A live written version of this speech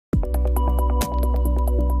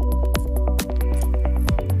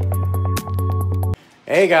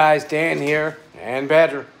Hey guys, Dan here, and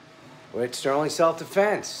Badger, with Sterling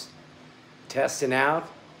Self-Defense, testing out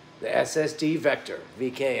the SSD-vector,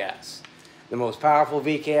 Vks, the most powerful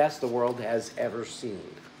Vks the world has ever seen.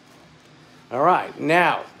 All right,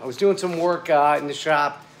 now, I was doing some work in the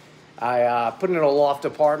shop. I put in a loft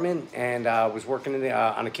apartment and was working in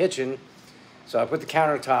on a kitchen, so I put the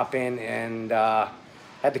countertop in and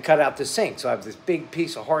had to cut out the sink. So I have this big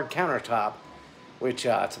piece of hard countertop, which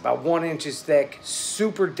it's about 1 inch thick,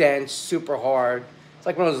 super dense, super hard. It's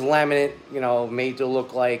like one of those laminate, made to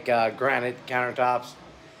look like granite countertops,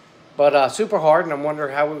 but super hard, and I'm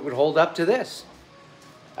wondering how it would hold up to this.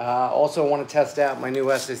 Also want to test out my new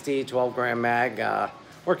SSD 12-gram mag.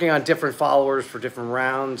 Working on different followers for different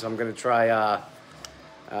rounds. I'm going to try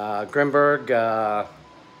Grimberg,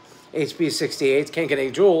 HB 68. Can't get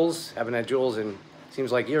any joules. Haven't had joules in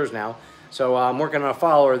seems like years now. So I'm working on a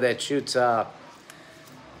follower that shoots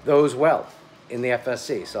those well in the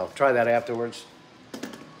FSC. So I'll try that afterwards.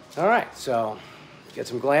 All right, so get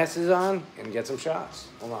some glasses on and get some shots.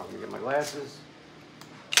 Hold on, let me get my glasses.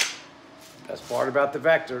 Best part about the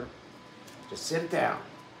Vector, just sit down.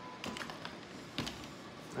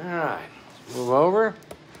 All right, let's move over.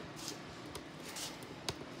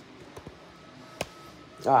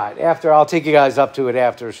 All right, I'll take you guys up to it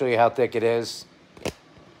after, show you how thick it is.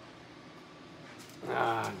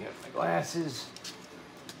 Get my glasses.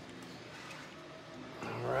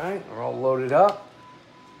 All right, we're all loaded up.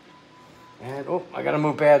 And, oh, I gotta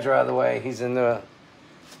move Badger out of the way. He's in the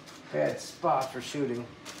bad spot for shooting.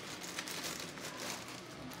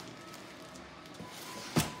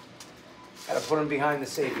 Gotta put him behind the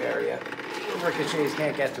safe area. Ricochets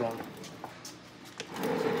can't get to him.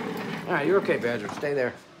 All right, you're okay, Badger. Stay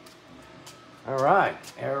there. All right,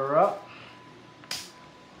 error up.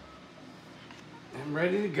 I'm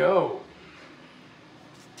ready to go.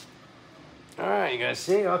 All right, you guys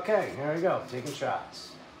see? Okay, here we go. Taking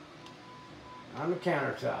shots on the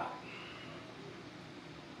countertop.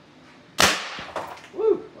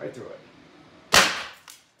 Woo! Right through it.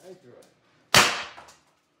 Right through it.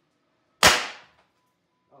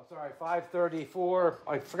 Oh, sorry, 534.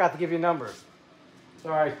 I forgot to give you numbers.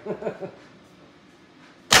 Sorry.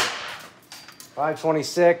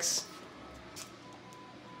 526.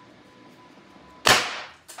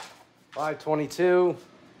 522.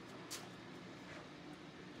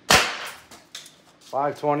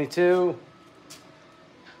 522.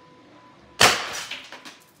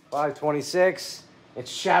 526. It's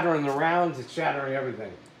shattering the rounds. It's shattering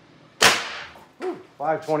everything.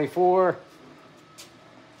 524.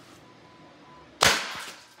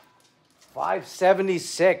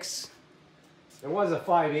 576. There was a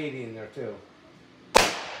 580 in there too.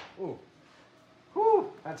 Ooh.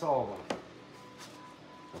 Whew. That's all of them.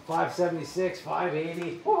 576,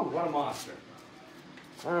 580. Whew, what a monster.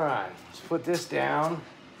 All right, let's put this down.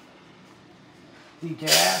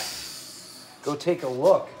 Degas. Go take a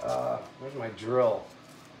look. Where's my drill?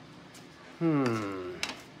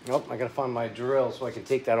 Nope, I gotta find my drill so I can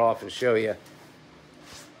take that off and show you.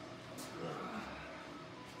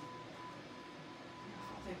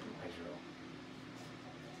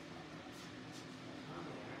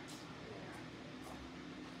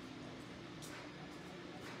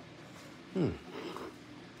 Where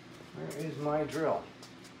is my drill?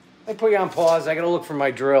 I put you on pause. I gotta look for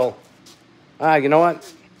my drill. You know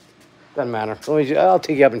what? Doesn't matter. I'll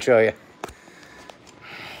take you up and show you.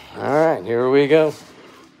 All right, here we go.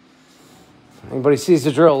 Anybody sees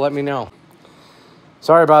the drill, let me know.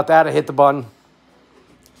 Sorry about that. I hit the button.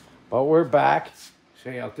 But we're back.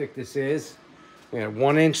 Show you how thick this is. We got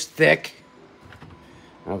 1 inch thick. I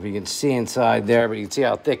don't know if you can see inside there, but you can see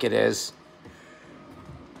how thick it is.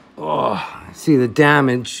 Oh, see the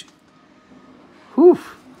damage. Whew.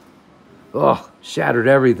 Oh, shattered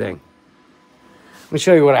everything. Let me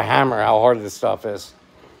show you what a hammer, how hard this stuff is.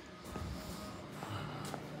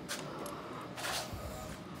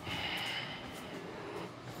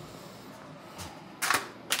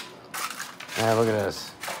 Yeah, look at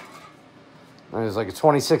this. It's like a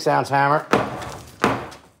 26-ounce hammer.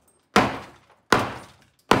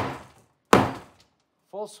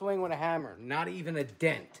 Full swing with a hammer, not even a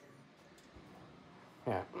dent.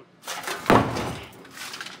 Yeah.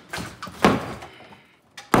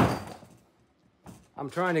 I'm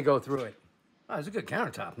trying to go through it. Oh, it's a good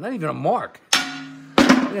countertop. Not even a mark.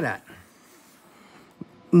 Look at that.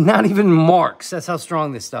 Not even marks. That's how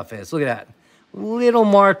strong this stuff is. Look at that. Little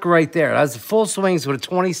mark right there. That's full swings with a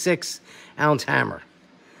 26-ounce hammer.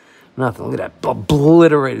 Nothing. Look at that.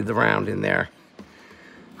 Obliterated the round in there.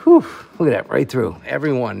 Whew. Look at that. Right through.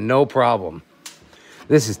 Everyone. No problem.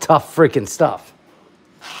 This is tough freaking stuff.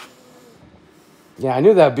 Yeah, I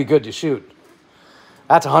knew that would be good to shoot.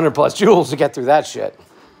 That's 100 plus joules to get through that shit.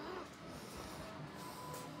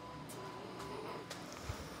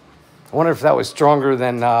 I wonder if that was stronger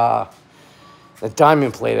than the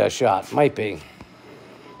diamond plate I shot. Might be.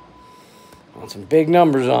 Want some big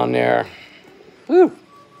numbers on there. Woo.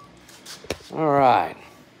 All right.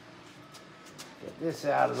 Get this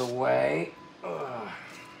out of the way. Ugh.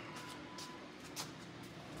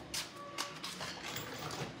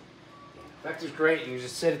 Vector's great. You can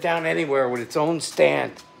just sit it down anywhere with its own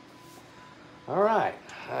stand. All right.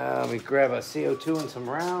 Let me grab a CO2 and some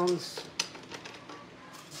rounds.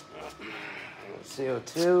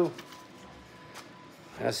 CO2.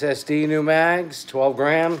 SSD new mags, 12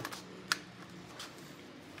 gram.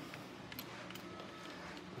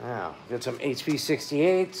 Now, get some HP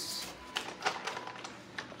 68s.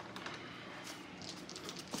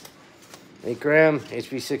 8 gram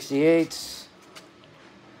HP 68s.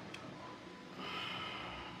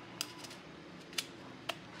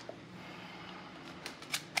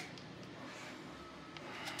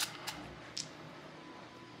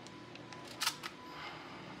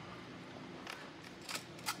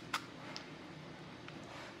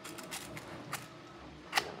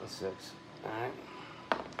 Six.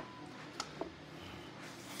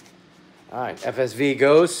 All right, FSV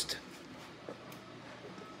Ghost.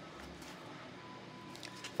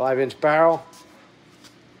 5-inch barrel.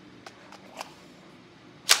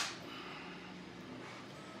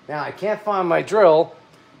 Now I can't find my drill,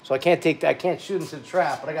 so I can't take that. I can't shoot into the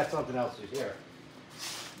trap, but I got something else here.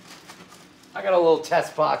 I got a little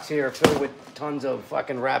test box here filled with tons of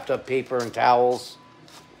fucking wrapped up paper and towels.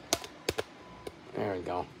 There we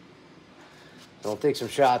go. So we'll take some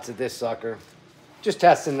shots at this sucker. Just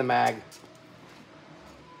testing the mag.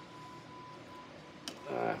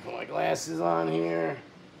 Put my glasses on here.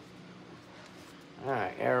 All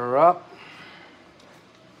right, air her up.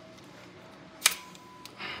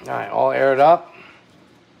 All right, all aired up.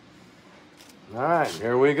 All right,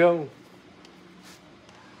 here we go.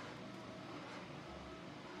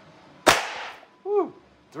 Woo,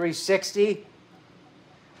 360.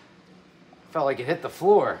 Felt like it hit the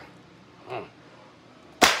floor.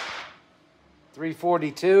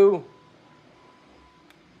 342.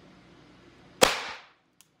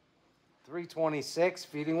 326,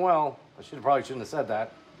 feeding well. I probably shouldn't have said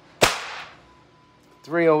that.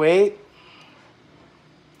 308.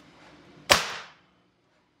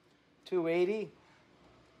 280.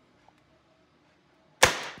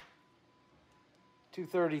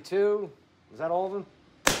 232. Was that all of them?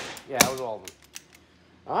 Yeah, that was all of them.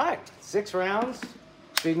 All right, 6 rounds.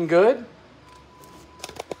 Feeding good.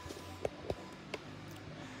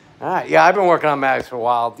 All right, yeah, I've been working on mags for a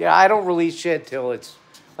while. Yeah, I don't release shit till it's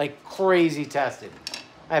like crazy tested.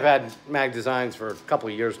 I've had mag designs for a couple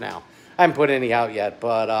of years now. I haven't put any out yet,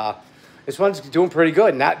 but this one's doing pretty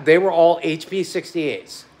good. They were all HP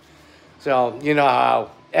 68s. So, you know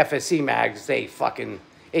how FSC mags, they fucking,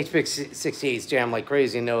 HP 68s jam like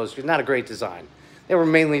crazy in those. Not a great design. They were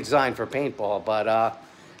mainly designed for paintball, but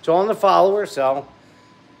it's all in the follower, so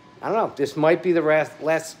I don't know. This might be the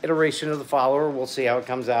last iteration of the follower. We'll see how it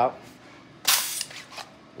comes out.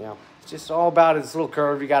 You know, it's just all about its little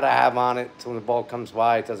curve you got to have on it so when the ball comes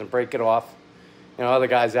by, it doesn't break it off. You know, other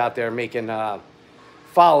guys out there making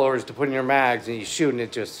followers to put in your mags, and you shooting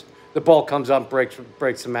it, just the ball comes up,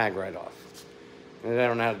 breaks the mag right off. And they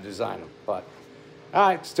don't know how to design them. But all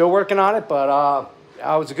right, still working on it. But it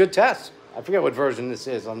was a good test. I forget what version this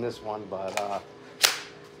is on this one, but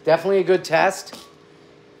definitely a good test.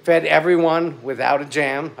 Fed everyone without a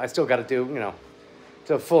jam. I still got to do, you know,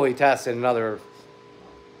 to fully test another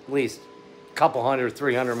at least a couple hundred,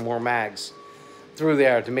 300 more mags through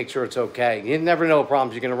there to make sure it's okay. You never know what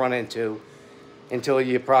problems you're going to run into until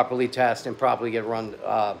you properly test and properly get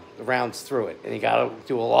rounds through it. And you got to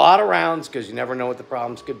do a lot of rounds because you never know what the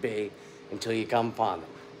problems could be until you come upon them.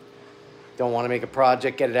 Don't want to make a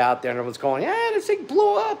project, get it out there, and everyone's going, yeah, this thing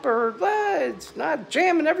blew up, or it's not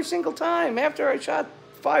jamming every single time after I shot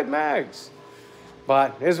 5 mags.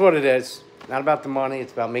 But here's what it is. Not about the money.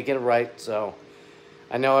 It's about making it right. So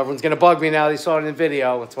I know everyone's going to bug me now. They saw it in the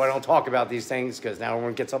video. That's why I don't talk about these things, because now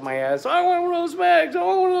everyone gets up my ass. I want one of those mags. I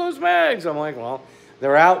want one of those mags. I'm like, well,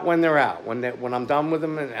 they're out when they're out. When I'm done with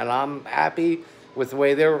them and I'm happy with the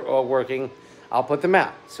way they're working, I'll put them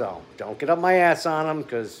out. So don't get up my ass on them,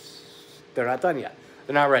 because they're not done yet.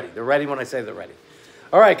 They're not ready. They're ready when I say they're ready.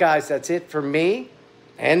 All right, guys, that's it for me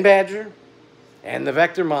and Badger and the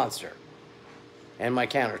Vector Monster and my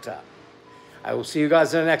countertop. I will see you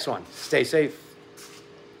guys in the next one. Stay safe.